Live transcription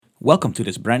Welcome to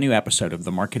this brand new episode of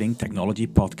the Marketing Technology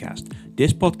Podcast.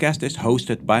 This podcast is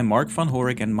hosted by Mark van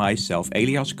Horik and myself,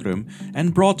 Elias Krum,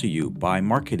 and brought to you by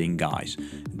Marketing Guys,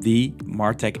 the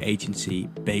Martech agency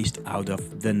based out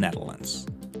of the Netherlands.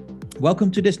 Welcome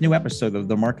to this new episode of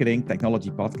the Marketing Technology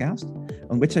Podcast,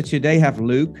 on which I today have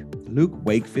Luke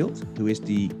Wakefield, who is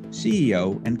the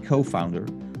CEO and co-founder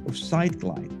of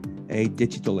SiteGlide, a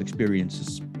digital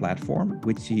experiences platform,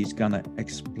 which he's going to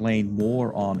explain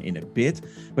more on in a bit.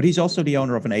 But he's also the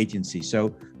owner of an agency.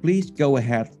 So please go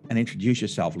ahead and introduce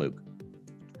yourself, Luke.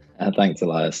 Thanks,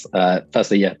 Elias.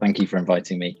 Firstly, thank you for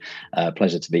inviting me.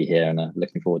 Pleasure to be here, and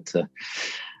looking forward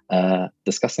to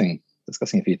discussing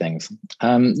a few things.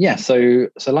 So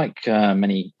like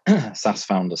many SaaS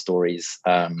founder stories,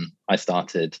 I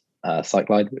started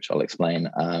SiteGlide, which I'll explain,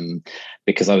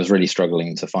 because I was really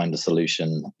struggling to find a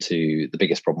solution to the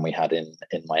biggest problem we had in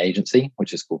my agency,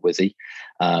 which is called Wizzy.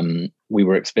 We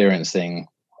were experiencing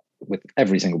with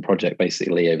every single project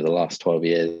basically over the last 12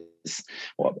 years,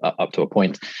 up to a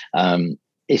point,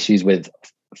 issues with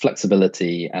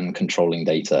flexibility and controlling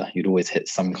data. You'd always hit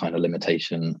some kind of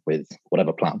limitation with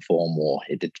whatever platform, or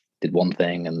it did one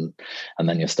thing and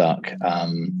then you're stuck.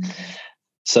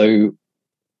 So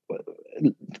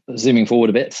zooming forward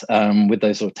a bit, with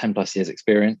those sort of 10 plus years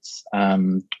experience,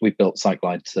 we've built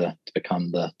SiteGlide to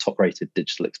become the top rated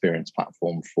digital experience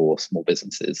platform for small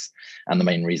businesses. And the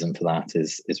main reason for that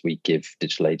is we give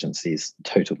digital agencies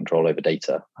total control over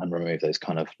data and remove those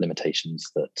kind of limitations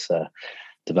that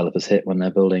developers hit when they're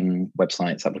building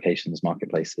websites, applications,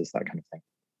 marketplaces, that kind of thing.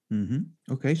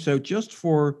 Mm-hmm. Okay, so just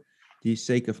for the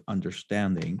sake of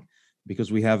understanding,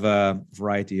 because we have a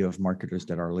variety of marketers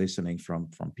that are listening from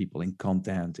people in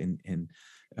content, in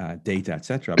data,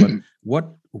 etc. But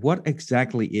what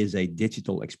exactly is a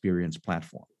digital experience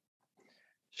platform?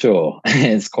 Sure,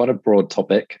 it's quite a broad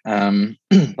topic.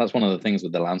 That's one of the things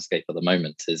with the landscape at the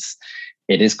moment is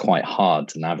it is quite hard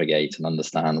to navigate and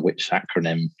understand which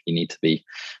acronym you need to be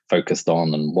focused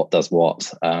on and what does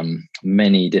what.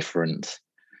 Many different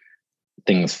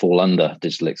things fall under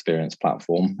digital experience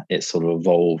platform. It's sort of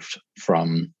evolved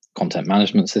from content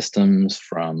management systems,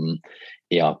 from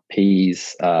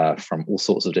ERPs, from all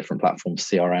sorts of different platforms,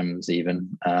 CRMs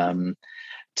even,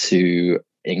 to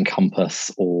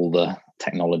encompass all the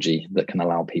technology that can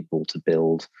allow people to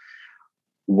build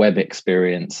web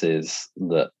experiences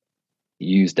that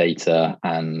use data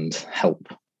and help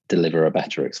deliver a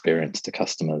better experience to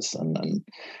customers and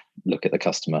look at the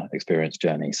customer experience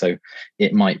journey. So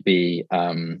it might be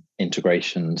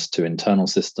integrations to internal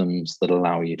systems that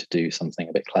allow you to do something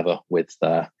a bit clever with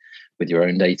your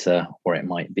own data, or it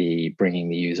might be bringing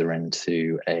the user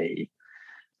into a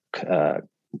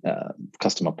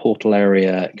customer portal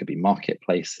area. It could be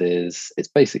marketplaces. It's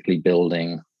basically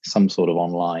building some sort of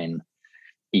online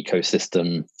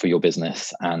ecosystem for your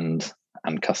business and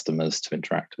customers to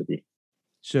interact with you.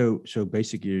 So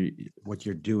basically what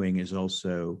you're doing is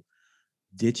also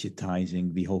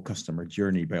digitizing the whole customer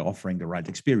journey by offering the right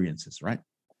experiences, right?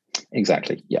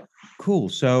 Exactly. Yeah. Cool.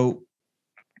 So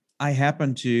I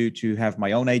happen to have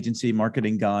my own agency,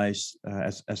 Marketing Guys,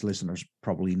 as listeners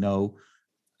probably know.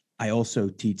 I also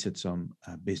teach at some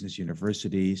business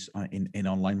universities in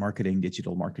online marketing,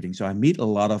 digital marketing. So I meet a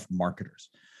lot of marketers.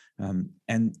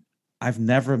 And I've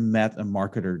never met a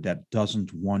marketer that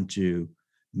doesn't want to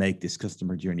make this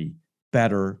customer journey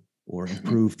better or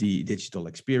improve the digital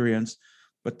experience.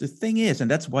 But the thing is, and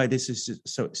that's why this is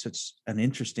such an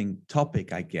interesting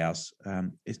topic, I guess,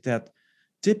 is that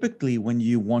typically when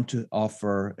you want to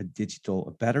offer a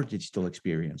better digital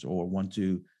experience, or want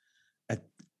to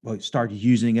start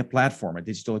using a platform, a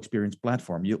digital experience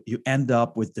platform, you end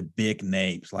up with the big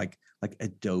names like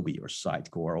Adobe or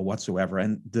Sitecore or whatsoever.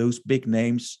 And those big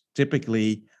names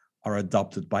typically are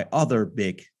adopted by other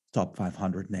big top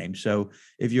 500 names. So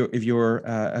if you're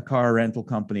a car rental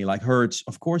company like Hertz,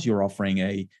 of course you're offering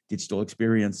a digital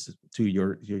experience to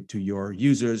your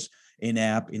users in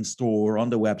app, in store, on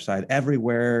the website,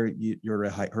 everywhere. You're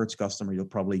a Hertz customer, you'll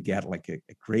probably get like a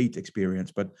great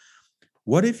experience. But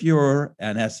what if you're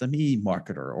an SME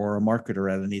marketer or a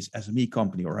marketer at an SME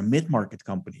company or a mid-market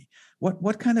company?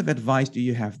 What kind of advice do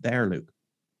you have there, Luke?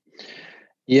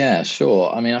 Yeah, sure.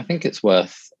 I mean, I think it's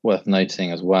worth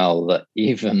noting as well that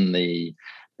even the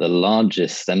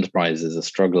largest enterprises are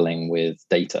struggling with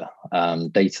data.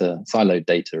 Siloed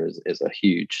data is a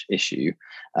huge issue.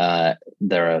 There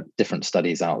are different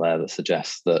studies out there that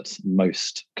suggest that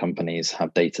most companies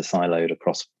have data siloed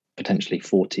across potentially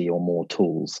 40 or more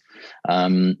tools.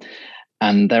 And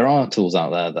there are tools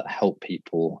out there that help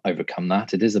people overcome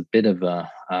that. It is a bit of a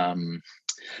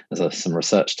some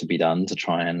research to be done to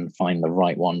try and find the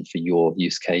right one for your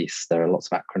use case. There are lots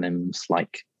of acronyms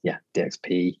like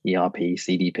DXP, ERP,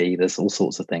 CDP. There's all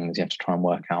sorts of things you have to try and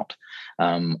work out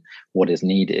what is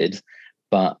needed.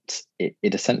 But it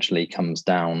essentially comes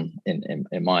down, in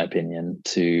my opinion,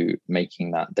 to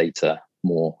making that data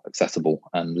more accessible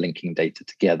and linking data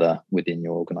together within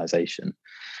your organization.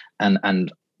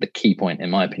 And the key point, in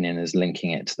my opinion, is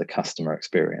linking it to the customer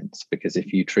experience. Because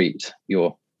if you treat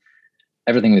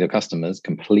everything with your customers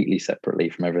completely separately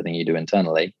from everything you do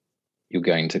internally, you're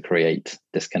going to create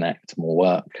disconnect, more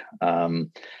work,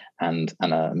 and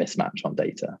a mismatch on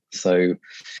data. So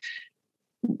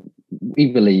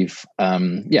we believe,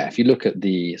 if you look at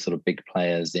the sort of big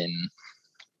players in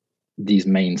these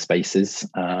main spaces,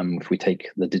 if we take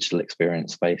the digital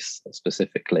experience space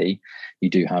specifically, you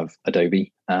do have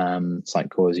Adobe,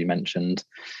 Sitecore, as you mentioned.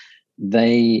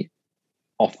 They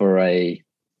offer a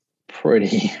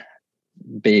pretty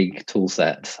big tool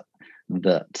set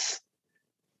that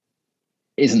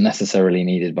isn't necessarily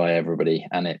needed by everybody,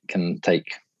 and it can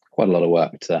take quite a lot of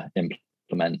work to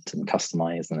implement and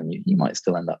customize, and then you might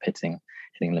still end up hitting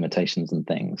limitations and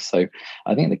things. So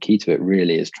I think the key to it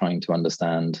really is trying to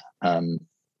understand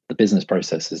the business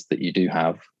processes that you do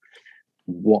have,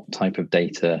 what type of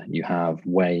data you have,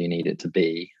 where you need it to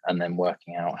be, and then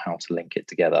working out how to link it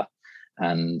together.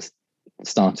 And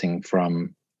starting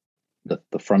from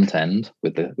the front end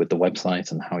with the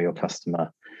website and how your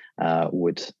customer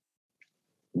would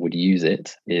use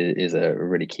it is a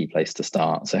really key place to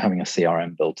start. So having a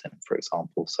CRM built in, for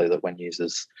example, so that when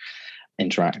users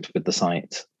interact with the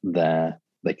site, the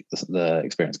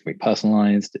experience can be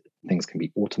personalized, things can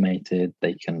be automated,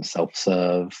 they can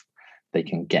self-serve, they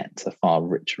can get a far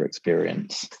richer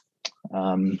experience.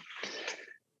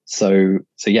 So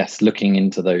yes, looking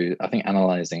into those, I think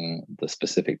analyzing the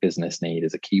specific business need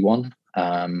is a key one,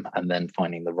 and then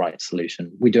finding the right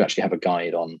solution. We do actually have a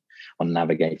guide on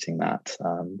navigating that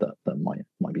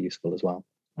might be useful as well.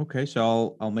 Okay,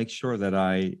 so I'll make sure that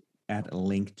I add a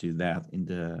link to that in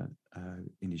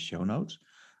the show notes.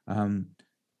 An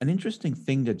interesting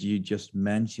thing that you just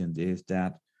mentioned is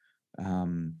that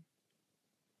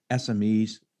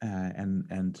SMEs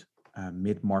and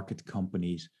mid-market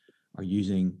companies are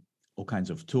using all kinds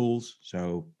of tools.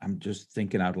 So I'm just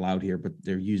thinking out loud here, but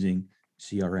they're using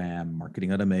CRM,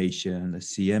 marketing automation, a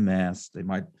CMS. They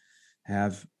might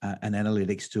have an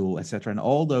analytics tool, etc. And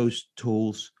all those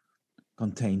tools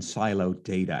contain siloed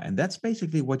data. And that's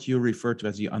basically what you refer to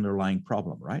as the underlying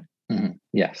problem, right? Mm-hmm.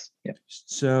 Yes. Yeah.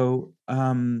 So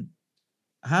how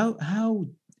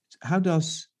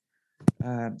does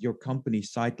your company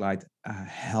SiteLight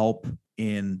help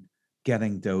in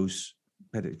getting those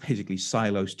basically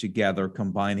silos together,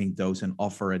 combining those, and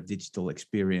offer a digital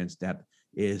experience that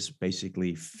is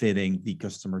basically fitting the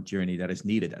customer journey that is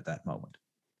needed at that moment?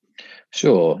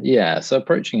 Sure. Yeah. So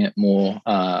approaching it more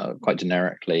quite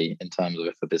generically in terms of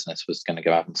if a business was going to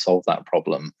go out and solve that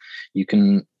problem, you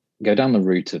can go down the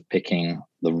route of picking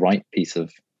the right piece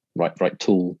of right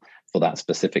tool for that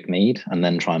specific need, and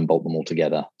then try and bolt them all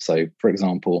together. So, for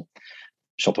example,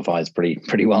 Shopify is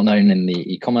pretty well known in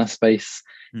the e-commerce space.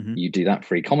 Mm-hmm. You do that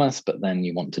for e-commerce, but then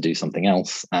you want to do something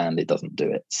else and it doesn't do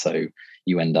it. So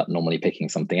you end up normally picking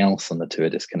something else and the two are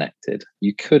disconnected.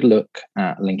 You could look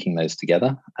at linking those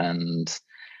together and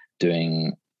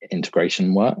doing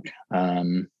integration work,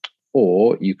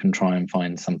 or you can try and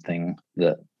find something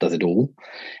that does it all.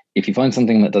 If you find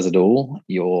something that does it all,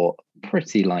 you're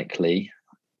pretty likely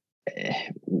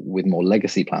with more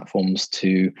legacy platforms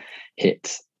to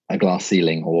hit a glass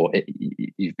ceiling, or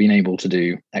you've been able to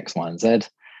do X, Y, and Z,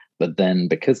 but then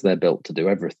because they're built to do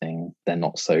everything, they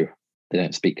don't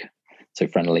speak so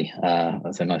friendly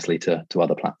and so nicely to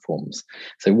other platforms.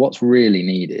 So what's really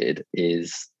needed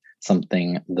is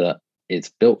something that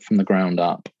is built from the ground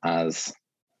up as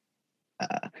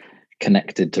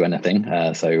connected to anything,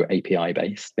 so API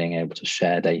based, being able to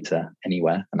share data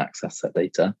anywhere and access that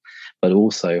data, but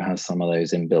also has some of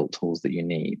those inbuilt tools that you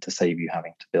need to save you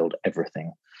having to build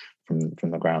everything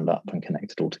from the ground up and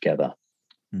connect it all together.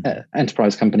 Mm-hmm.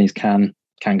 Enterprise companies can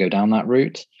go down that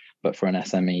route, but for an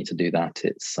SME to do that,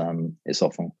 it's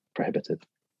often prohibitive.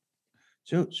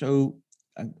 So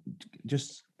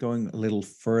just going a little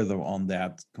further on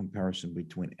that comparison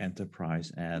between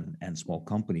enterprise and small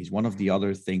companies, one of the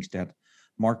other things that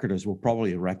marketers will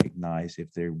probably recognize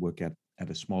if they work at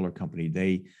a smaller company,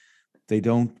 they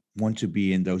don't want to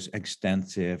be in those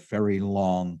extensive, very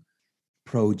long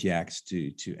projects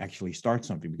to actually start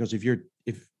something. Because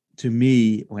if to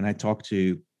me, when I talk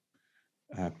to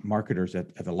marketers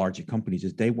at the larger companies,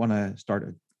 is they want to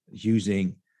start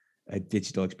using a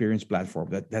digital experience platform.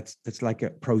 That's like a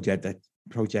project that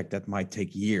project that might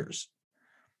take years.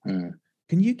 Mm.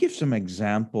 Can you give some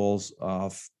examples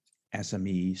of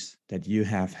SMEs that you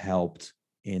have helped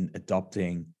in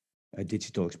adopting a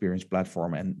digital experience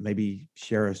platform, and maybe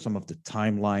share some of the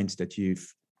timelines that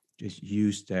you've just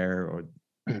used there, or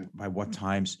by what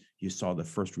times you saw the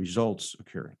first results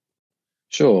occurring?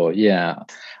 Sure, yeah.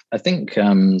 I think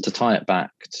to tie it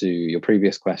back to your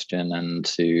previous question and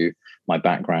to my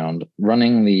background,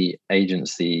 running the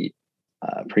agency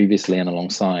previously and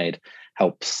alongside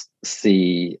helps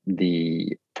see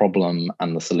the problem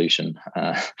and the solution.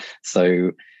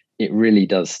 So it really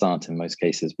does start in most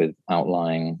cases with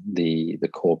outlining the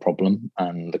core problem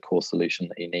and the core solution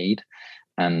that you need,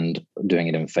 and doing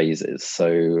it in phases.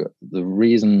 So the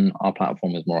reason our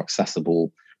platform is more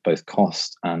accessible, both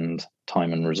cost and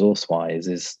time and resource wise,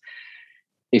 is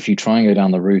if you try and go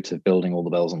down the route of building all the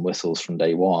bells and whistles from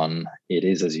day one, it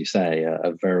is, as you say,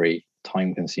 a very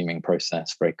time consuming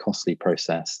process, very costly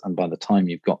process. And by the time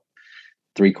you've got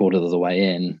 3/4 of the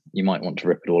way in, you might want to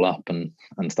rip it all up and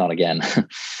start again.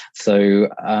 So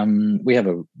we have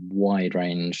a wide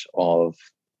range of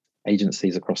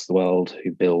agencies across the world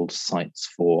who build sites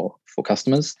for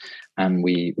customers, and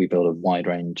we build a wide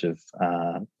range of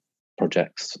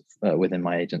projects within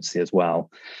my agency as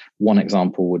well. One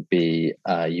example would be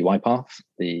UiPath,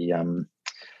 the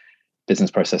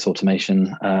business process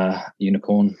automation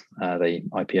unicorn. They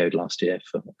IPO'd last year,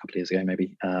 for a couple of years ago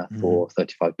maybe, for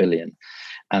 35 billion.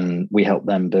 And we helped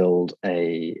them build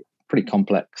a pretty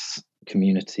complex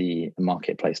community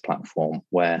marketplace platform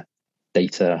where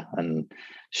data and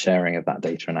sharing of that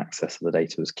data and access to the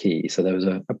data was key. So there was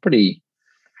a pretty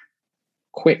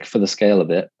quick, for the scale of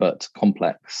it, but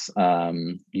complex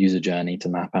user journey to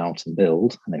map out and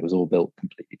build, and it was all built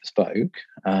completely bespoke.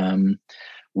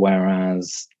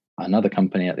 Whereas another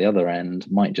company at the other end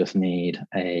might just need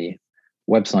a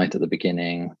website at the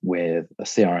beginning with a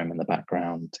CRM in the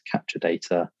background to capture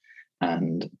data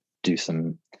and do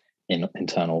some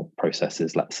internal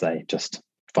processes, let's say, just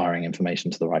firing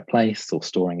information to the right place or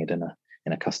storing it in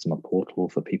a customer portal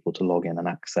for people to log in and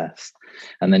access.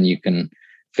 And then you can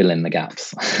fill in the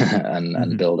gaps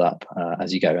and build up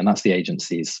as you go. And that's the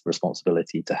agency's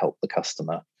responsibility to help the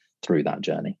customer through that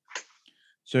journey.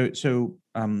 So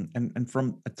and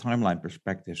from a timeline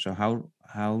perspective, so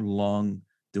how long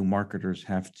do marketers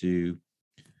have to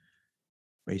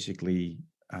basically,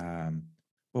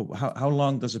 how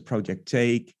long does a project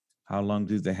take? How long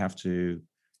do they have to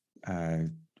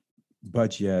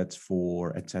budget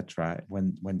for, etc.,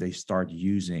 when they start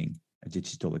using a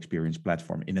digital experience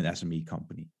platform in an SME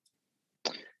company?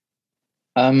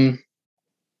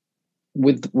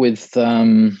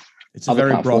 It's a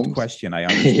very broad question, I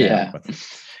understand. Yeah. But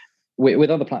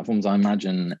With other platforms, I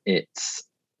imagine it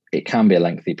can be a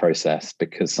lengthy process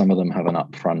because some of them have an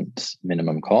upfront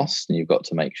minimum cost, and you've got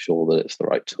to make sure that it's the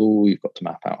right tool. You've got to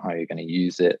map out how you're going to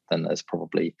use it. Then there's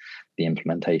probably the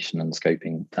implementation and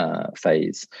scoping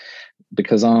phase.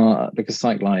 Because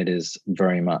SiteGlide is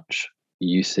very much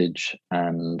usage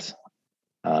and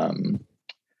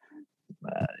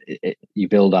you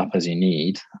build up as you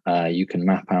need. You can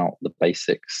map out the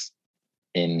basics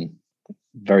in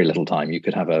very little time. You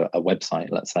could have a website,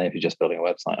 let's say, if you're just building a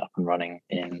website, up and running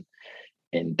in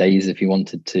days if you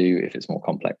wanted to. If it's more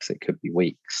complex, it could be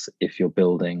weeks. If you're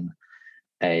building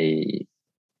a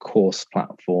course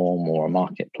platform or a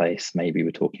marketplace, maybe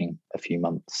we're talking a few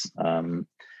months,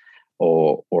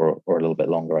 or a little bit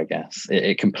longer, I guess.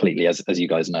 It completely, as you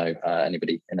guys know,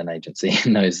 anybody in an agency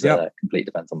knows, completely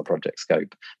depends on the project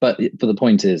scope. But the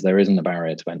point is, there isn't a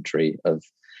barrier to entry of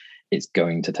it's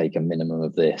going to take a minimum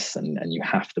of this, and you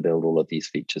have to build all of these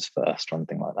features first or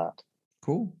anything like that.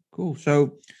 Cool.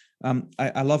 So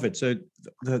I love it. So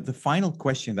the final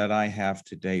question that I have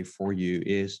today for you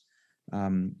is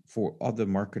for other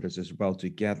marketers as well, to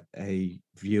get a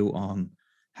view on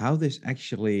how this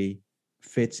actually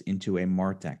fits into a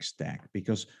MarTech stack.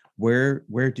 Because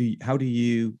how do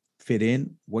you fit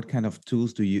in? What kind of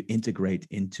tools do you integrate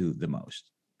into the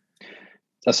most?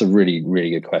 That's a really, really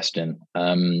good question.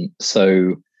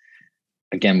 So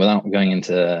again, without going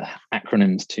into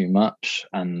acronyms too much,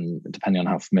 and depending on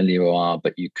how familiar you are,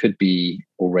 but you could be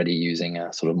already using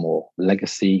a sort of more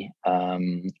legacy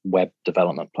web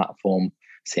development platform,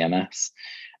 CMS.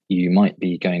 You might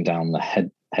be going down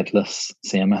the headless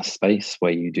CMS space,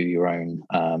 where you do your own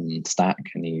stack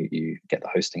and you get the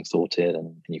hosting sorted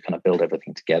and you kind of build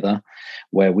everything together.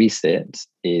 Where we sit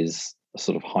is a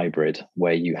sort of hybrid,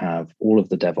 where you have all of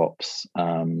the DevOps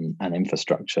and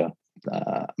infrastructure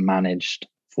managed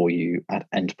for you at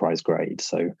enterprise grade.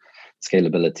 So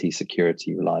scalability,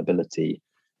 security, reliability,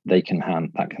 that can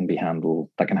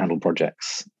handle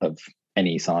projects of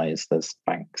any size. There's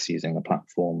banks using the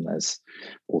platform. There's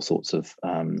all sorts of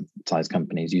size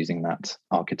companies using that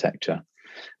architecture.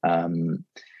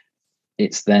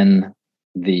 It's then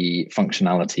the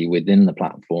functionality within the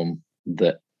platform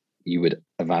that you would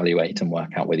evaluate and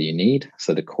work out whether you need.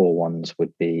 So the core ones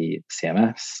would be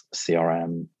CMS,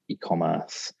 CRM,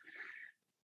 e-commerce,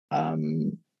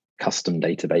 custom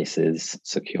databases,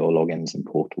 secure logins and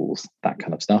portals, that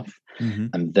kind of stuff. Mm-hmm.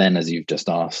 And then, as you've just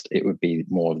asked, it would be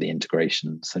more of the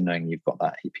integration. So knowing you've got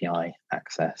that API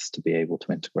access to be able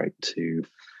to integrate to,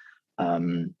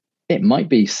 it might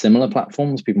be similar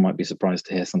platforms. People might be surprised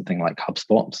to hear something like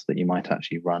HubSpot that you might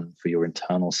actually run for your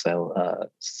internal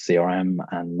CRM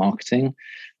and marketing,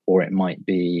 or it might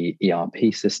be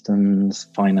ERP systems,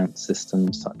 finance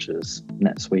systems such as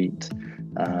NetSuite,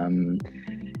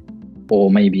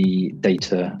 or maybe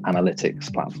data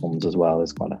analytics platforms as well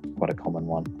is quite a common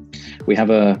one. We have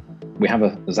a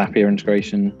Zapier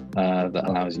integration that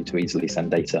allows you to easily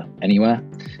send data anywhere,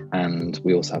 and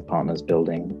we also have partners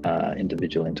building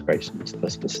individual integrations for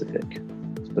specific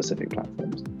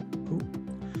platforms. Cool.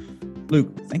 Luke,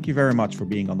 thank you very much for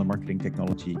being on the Marketing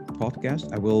Technology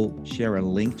Podcast. I will share a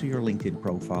link to your LinkedIn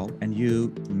profile, and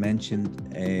you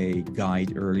mentioned a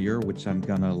guide earlier, which I'm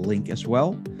gonna link as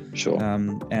well. Sure.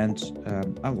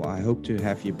 I hope to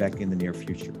have you back in the near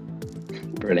future.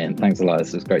 Brilliant. Thanks a lot.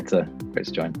 This was great to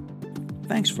join.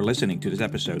 Thanks for listening to this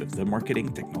episode of the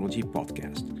Marketing Technology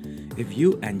Podcast. If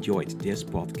you enjoyed this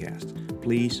podcast,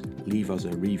 please leave us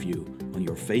a review on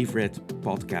your favorite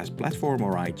podcast platform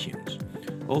or iTunes.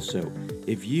 Also,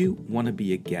 if you want to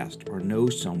be a guest or know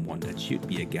someone that should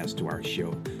be a guest to our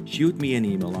show, shoot me an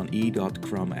email on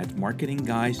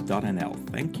e.crum@marketingguys.nl.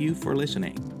 Thank you for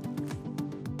listening.